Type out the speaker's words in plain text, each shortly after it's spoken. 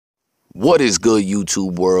What is good,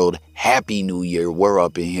 YouTube world? Happy New Year. We're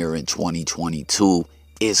up in here in 2022.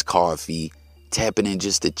 It's Coffee. Tapping in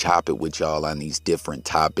just to chop it with y'all on these different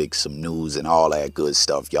topics, some news and all that good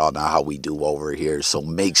stuff. Y'all know how we do over here. So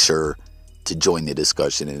make sure to join the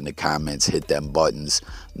discussion in the comments. Hit them buttons.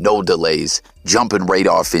 No delays. Jumping right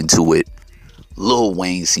off into it. Lil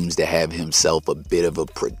Wayne seems to have himself a bit of a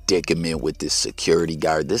predicament with this security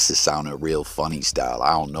guard. This is sounding real funny style.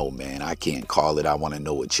 I don't know, man. I can't call it. I want to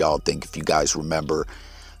know what y'all think. If you guys remember,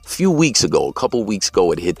 a couple weeks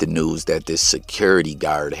ago, it hit the news that this security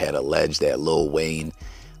guard had alleged that Lil Wayne,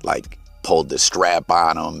 pulled the strap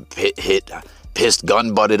on him,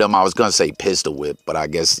 gun butted him. I was going to say pistol whip, but I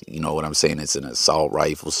guess, you know what I'm saying? It's an assault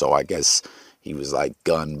rifle, so I guess he was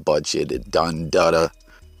gun budgeted, done, dutta.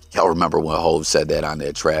 Y'all remember when Hov said that on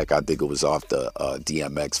that track? I think it was off the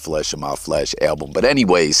DMX Flesh of My Flesh album. But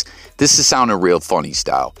anyways, this is sounding real funny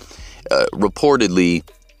style. Reportedly,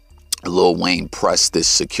 Lil Wayne pressed this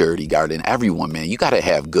security guard. And everyone, man, you got to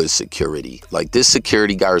have good security. This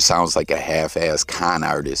security guard sounds like a half-ass con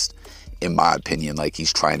artist, in my opinion. Like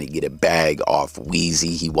he's trying to get a bag off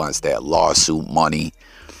Weezy. He wants that lawsuit money.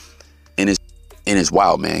 And it's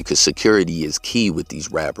wild, man, because security is key with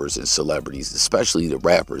these rappers and celebrities, especially the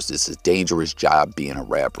rappers. This is a dangerous job being a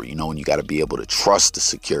rapper, and you got to be able to trust the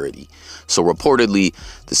security. So reportedly,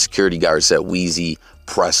 the security guard said Weezy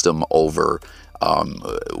pressed him over.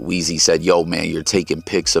 Weezy said, yo, man, you're taking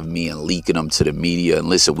pics of me and leaking them to the media. And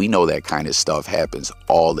listen, we know that kind of stuff happens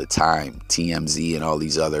all the time. TMZ and all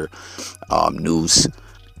these other news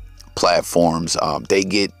platforms, they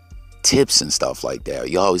get tips and stuff like that.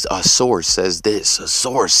 You always, a source says this, a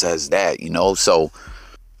source says that, so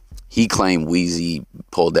he claimed Weezy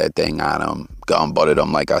pulled that thing on him, gun butted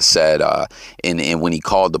him, like I said, and when he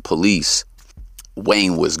called the police,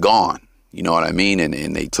 Wayne was gone, you know what I mean,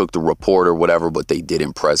 and they took the report or whatever, but they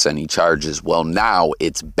didn't press any charges. Well, now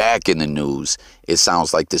it's back in the news. It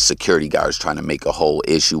sounds like the security guard's trying to make a whole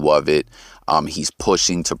issue of it. He's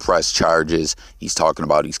pushing to press charges. He's talking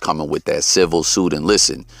about he's coming with that civil suit. And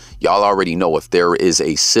listen, y'all already know if there is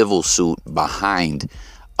a civil suit behind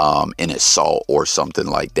an assault or something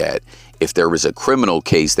like that, if there is a criminal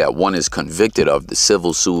case that one is convicted of, the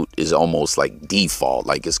civil suit is almost like default,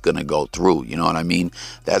 like it's going to go through. You know what I mean?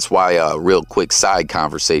 That's why a real quick side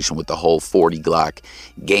conversation with the whole 40 Glock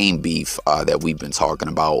game beef that we've been talking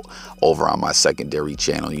about over on my secondary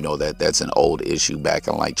channel. That's an old issue back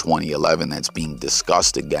in 2011 that's being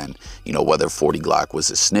discussed again. Whether 40 Glock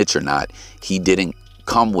was a snitch or not. He didn't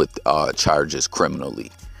come with charges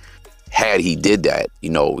criminally. Had he did that,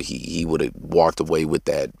 he would have walked away with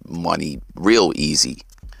that money real easy.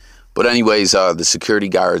 But anyways, the security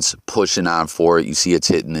guard's pushing on for it. You see it's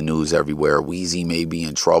hitting the news everywhere. Weezy may be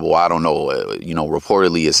in trouble. I don't know.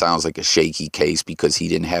 Reportedly, it sounds like a shaky case because he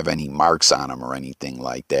didn't have any marks on him or anything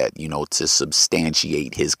like that, to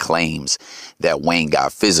substantiate his claims that Wayne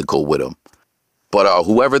got physical with him. But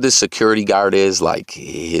whoever this security guard is,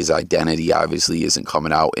 his identity obviously isn't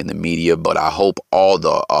coming out in the media. But I hope all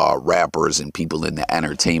the rappers and people in the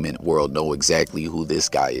entertainment world know exactly who this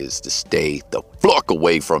guy is to stay the fuck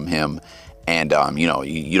away from him. And,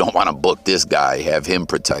 you don't want to book this guy, have him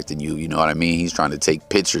protecting you. You know what I mean? He's trying to take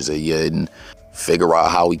pictures of you and figure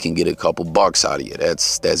out how he can get a couple bucks out of you.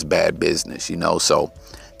 That's bad business, So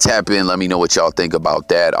tap in. Let me know what y'all think about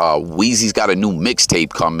that. Weezy's got a new mixtape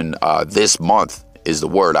coming this month is the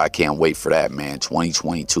word. I can't wait for that, man.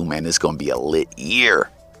 2022, man. This is going to be a lit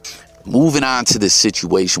year. Moving on to the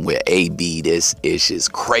situation with AB. This ish is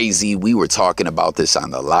crazy. We were talking about this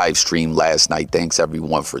on the live stream last night. Thanks,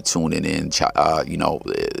 everyone, for tuning in.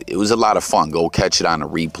 It was a lot of fun. Go catch it on the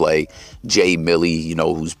replay. Jay Millie,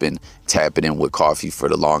 who's been tapping in with Coffee for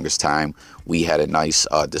the longest time. We had a nice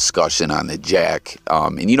discussion on the Jack.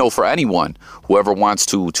 And, for anyone, whoever wants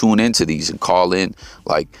to tune into these and call in,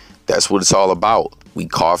 that's what it's all about. We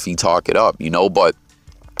coffee talk it up, But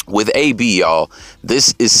with AB, y'all,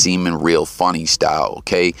 this is seeming real funny style,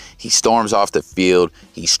 okay? He storms off the field.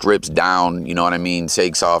 He strips down, you know what I mean?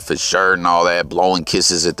 Takes off his shirt and all that, blowing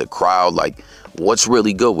kisses at the crowd. What's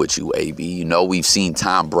really good with you, AB? We've seen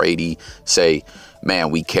Tom Brady say,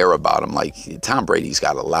 man, we care about him. Tom Brady's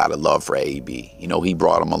got a lot of love for AB. He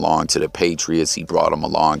brought him along to the Patriots. He brought him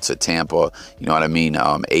along to Tampa. You know what I mean?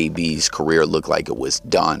 AB's career looked like it was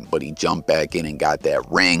done, but he jumped back in and got that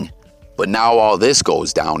ring. But now all this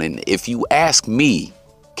goes down. And if you ask me,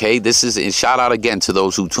 okay, this is a shout out again to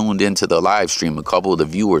those who tuned into the live stream. A couple of the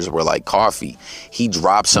viewers were like, Coffee, he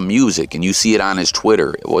dropped some music and you see it on his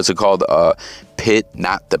Twitter. What's it called? Pit,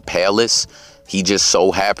 Not the Palace. he just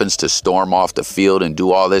so happens to storm off the field and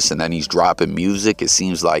do all this, and then he's dropping music. It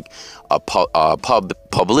seems like a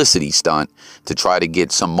publicity stunt to try to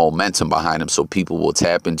get some momentum behind him so people will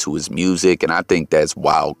tap into his music. And I think that's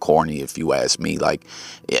wild corny, if you ask me. Like,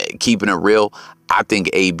 keeping it real, I think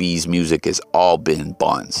AB's music has all been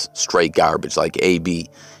buns, straight garbage. Like, AB,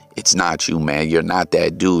 it's not you, man. You're not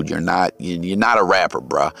that dude. You're not a rapper,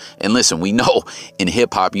 bruh. And listen, we know in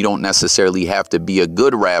hip hop, you don't necessarily have to be a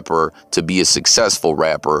good rapper to be a successful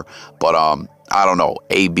rapper. But I don't know.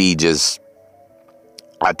 AB just,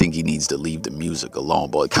 I think he needs to leave the music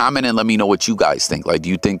alone. But comment and let me know what you guys think. Like, do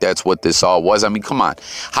you think that's what this all was? I mean, come on.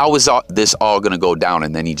 How is this all going to go down?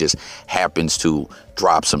 And then he just happens to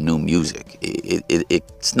drop some new music.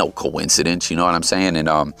 It's no coincidence, you know what I'm saying? And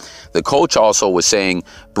the coach also was saying,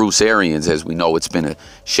 Bruce Arians, as we know, it's been a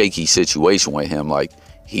shaky situation with him. Like,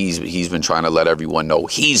 he's been trying to let everyone know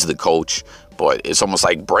he's the coach. But it's almost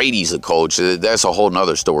like Brady's the coach. That's a whole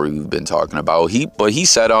nother story we've been talking about. But he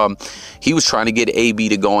said he was trying to get AB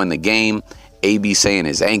to go in the game. AB saying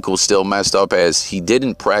his ankle's still messed up, as he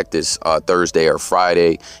didn't practice Thursday or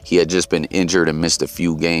Friday. He had just been injured and missed a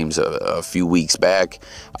few games a few weeks back.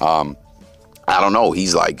 I don't know.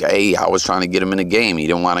 He's like, hey, I was trying to get him in the game. He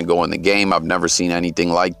didn't want to go in the game. I've never seen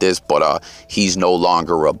anything like this. But he's no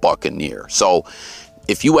longer a Buccaneer. So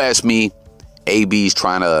if you ask me, AB's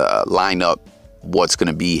trying to line up what's going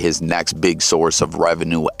to be his next big source of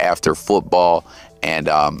revenue after football. And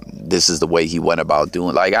this is the way he went about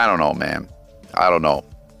doing. Like, I don't know, man. I don't know.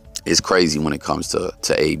 It's crazy when it comes to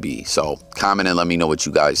AB. So comment and let me know what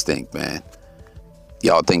you guys think, man.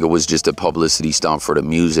 Y'all think it was just a publicity stunt for the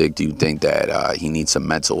music? Do you think that he needs some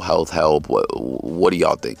mental health help? What do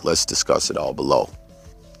y'all think? Let's discuss it all below.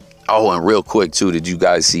 Oh, and real quick, too, did you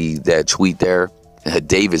guys see that tweet there?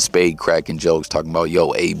 David Spade cracking jokes talking about,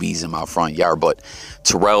 yo, AB's in my front yard. But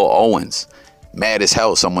Terrell Owens, mad as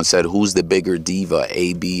hell. Someone said, who's the bigger diva,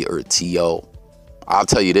 AB or T.O.? I'll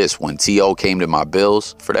tell you this. When T.O. came to my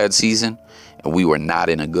Bills for that season, and we were not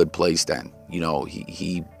in a good place then, you know,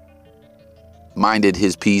 he minded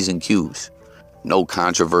his P's and Q's. No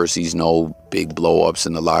controversies, no big blow-ups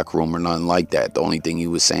in the locker room or nothing like that. The only thing he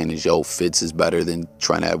was saying is, yo, Fitz is better than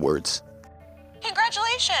Trent Edwards.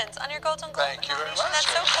 Congratulations on your Golden Globe Thank you very nomination. much.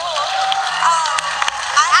 That's so cool.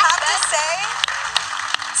 I have to say,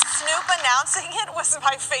 Snoop announcing it was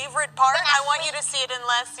my favorite part. I want you to see it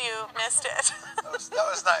unless you missed it. That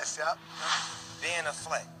was nice, yeah. Being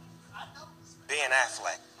Aflac. Being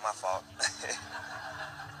Aflac, my fault.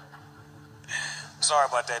 Sorry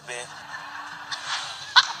about that, Ben.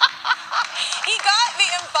 He got the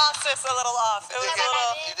emphasis a little off. It was a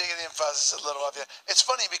little... You did get the emphasis a little off, yeah. It's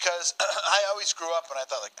funny because I always grew up and I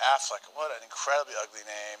thought, like, Aflac, what an incredibly ugly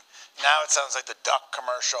name. Now it sounds like the duck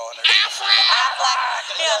commercial. And Aflac.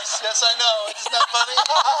 Yeah. Yes, I know. Isn't that funny?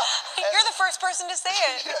 You're the first person to say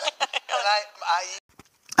it. Yeah.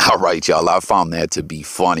 And All right, y'all. I found that to be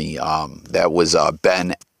funny. That was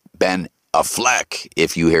Ben Aflac.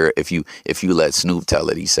 If you let Snoop tell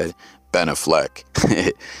it, he said Ben Affleck.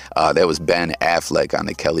 That was Ben Affleck on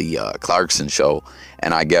the Kelly Clarkson show,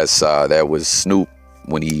 and I guess that was Snoop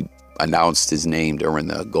when he announced his name during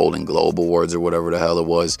the Golden Globe Awards or whatever the hell it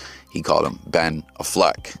was. He called him Ben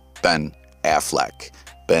Affleck. Ben Affleck.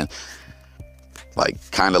 Ben. Like,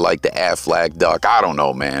 kind of like the Aflac duck. I don't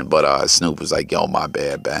know, man. But Snoop was like, yo, my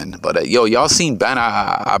bad, Ben. But, yo, y'all seen Ben?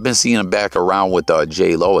 I've been seeing him back around with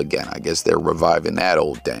J-Lo again. I guess they're reviving that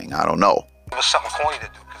old thing. I don't know. It was something corny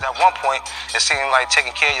to do. Because at one point, it seemed like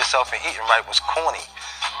taking care of yourself and eating right was corny.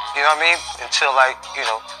 You know what I mean? Until, like, you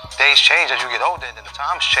know, days change as you get older. And then the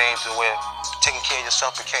times change to where taking care of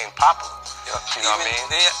yourself became popular. Yeah. You know what I mean?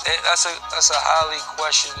 That's a highly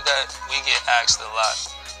question that we get asked a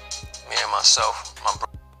lot. Me and myself, my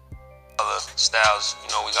brother Styles,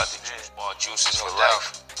 you know, we got the juice bar, juices for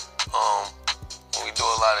life. When we do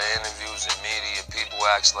a lot of interviews in media, people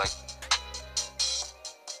ask like,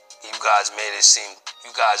 you guys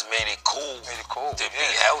made it cool to be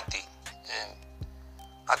healthy. And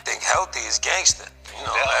I think healthy is gangster. You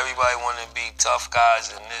know, everybody want to be tough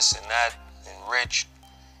guys and this and that and rich.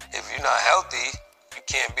 If you're not healthy, you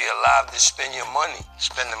can't be alive to spend your money.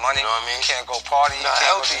 Spend the money. You know what I mean? You can't go party. You Not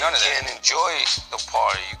can't healthy. go do none of You that. can't enjoy the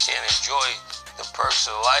party. You can't enjoy the perks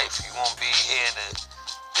of life. You won't be here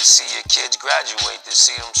to see your kids graduate, to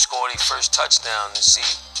see them score their first touchdown, to see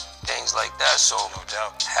things like that. So No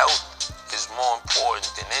doubt. health is more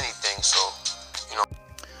important than anything. So, you know.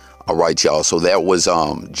 All right, y'all. So that was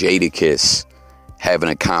Jadakiss having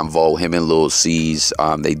a convo, him and Lil C's.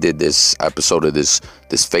 They did this episode of this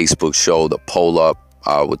Facebook show, The Pull Up,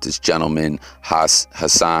 with this gentleman,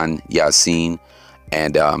 Hassan Yassine.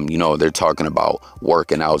 And, you know, they're talking about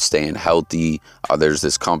working out, staying healthy. There's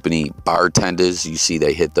this company, Bartenders. You see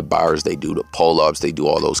they hit the bars. They do the pull-ups. They do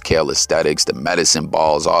all those calisthenics, the medicine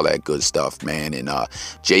balls, all that good stuff, man. And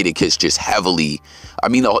Jadakiss just heavily, I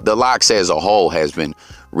mean, the Louch as a whole has been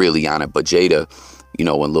really on it. But Jada, you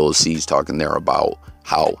know, when Lil C's talking there about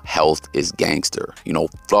how health is gangster. You know,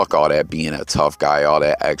 fuck all that being a tough guy, all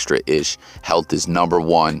that extra-ish. Health is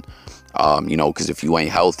 #1. You know, because if you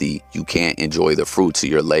ain't healthy, you can't enjoy the fruits of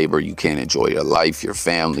your labor. You can't enjoy your life, your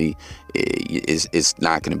family. It's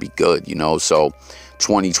not going to be good, you know. So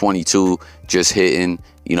 2022 just hitting,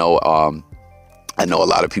 you know. I know a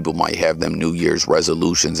lot of people might have them New Year's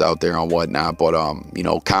resolutions out there and whatnot, but you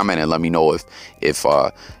know, comment and let me know if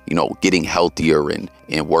you know, getting healthier and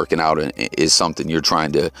working out is something you're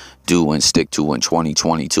trying to do and stick to in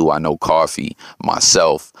 2022. I know coffee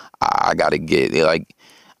myself, I gotta get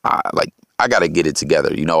I gotta get it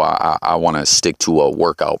together. You know, I want to stick to a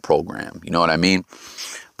workout program. You know what I mean?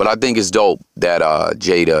 But I think it's dope that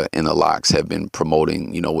Jada and the Louch have been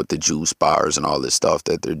promoting, you know, with the juice bars and all this stuff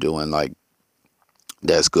that they're doing. Like,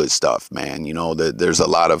 that's good stuff, man. You know, there's a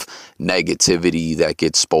lot of negativity that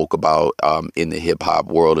gets spoke about in the hip hop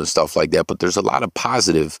world and stuff like that. But there's a lot of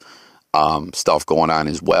positive stuff going on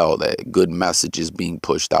as well. That good messages being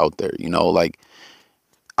pushed out there. You know, like,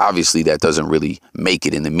 obviously that doesn't really make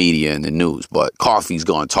it in the media and the news, but Coffee's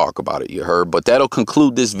going to talk about it, you heard? But that'll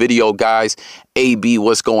conclude this video, guys. AB,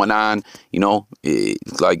 what's going on? You know,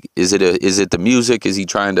 like, is it the music? Is he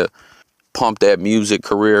trying to pump that music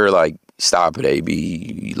career? Like, stop it,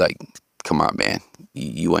 AB. Like, come on, man.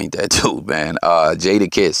 You ain't that dude, man.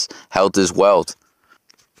 Jadakiss, health is wealth.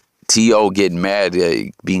 T.O. getting mad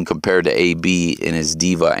being compared to AB in his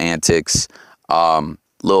diva antics.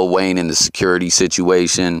 Lil Wayne in the security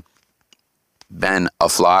situation. Ben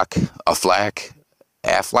Aflac,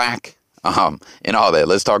 and all that.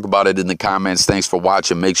 Let's talk about it in the comments. Thanks for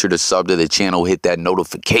watching. Make sure to sub to the channel. Hit that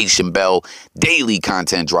notification bell. Daily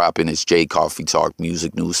content dropping. It's J Coffee Talk,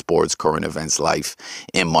 music, news, sports, current events, life,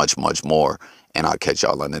 and much, much more. And I'll catch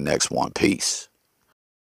y'all on the next one. Peace.